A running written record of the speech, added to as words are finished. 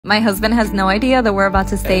My husband has no idea that we're about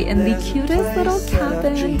to stay in the cutest little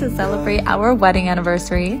cabin to celebrate our wedding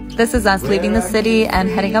anniversary. This is us leaving the city and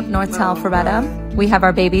heading up north to Alpharetta. We have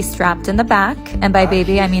our baby strapped in the back, and by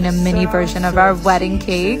baby I mean a mini version of our wedding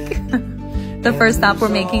cake. The first stop we're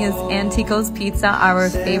making is Antico's Pizza, our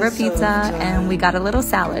favorite pizza, and we got a little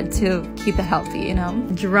salad to keep it healthy, you know.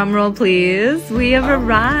 Drum roll please, we have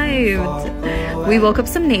arrived. We woke up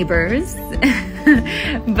some neighbors.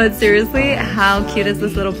 But seriously, how cute is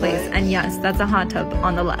this little place? And yes, that's a hot tub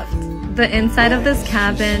on the left. The inside of this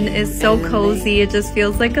cabin is so cozy, it just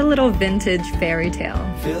feels like a little vintage fairy tale.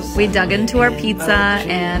 We dug into our pizza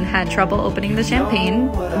and had trouble opening the champagne,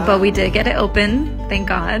 but we did get it open, thank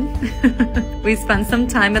God. We spent some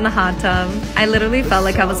time in the hot tub. I literally felt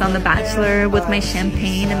like I was on The Bachelor with my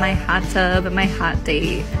champagne and my hot tub and my hot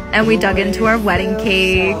date. And we dug into our wedding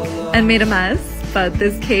cake and made a mess. But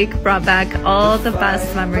this cake brought back all the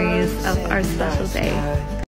best memories of our special day.